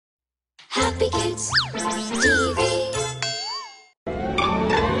Happy Kids TV.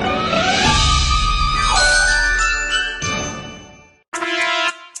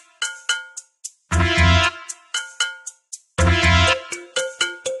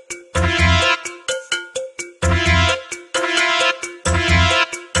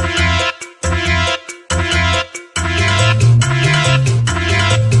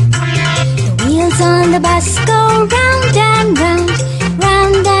 On the bus go round and round,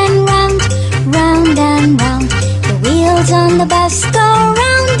 round and round, round and round. The wheels on the bus go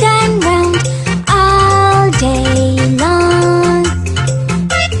round and round all day long.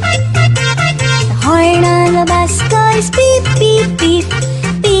 The horn on the bus goes beep, beep, beep,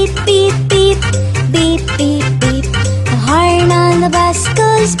 beep, beep, beep, beep, beep, beep. The horn on the bus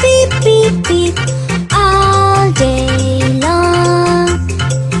goes beep, beep, beep all day long.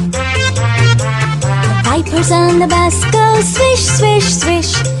 Wipers on the bus go swish, swish,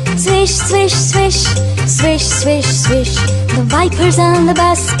 swish, swish, swish, swish, swish, swish, swish. The wipers on the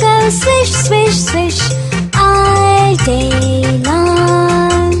bus go swish, swish, swish all day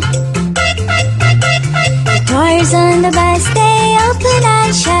long. The doors on the bus, they open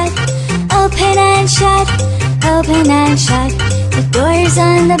and shut, open and shut, open and shut. The doors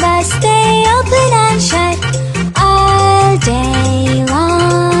on the bus, they open and shut all day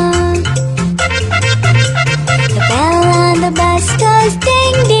long. The bell on the bus goes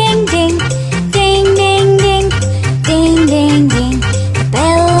ding, ding, ding, ding, ding, ding, ding, ding, ding. The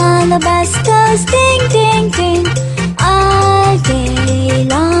bell on the bus goes ding, ding, ding all day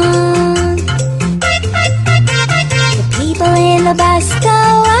long. The people in the bus go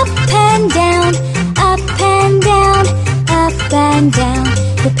up and down, up and down, up and down.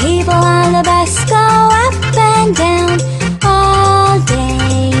 The people on the bus go up and down all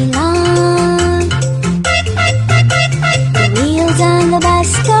day long. On the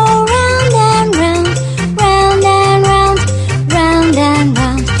bus go round and round, round and round, round and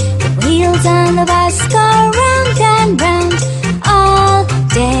round. The wheels on the bus go round and round all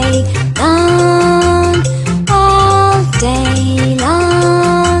day long, all day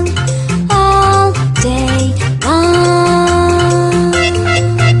long, all day long.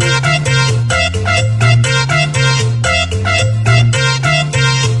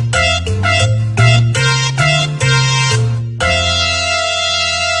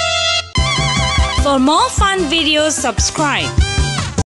 For more fun videos, subscribe.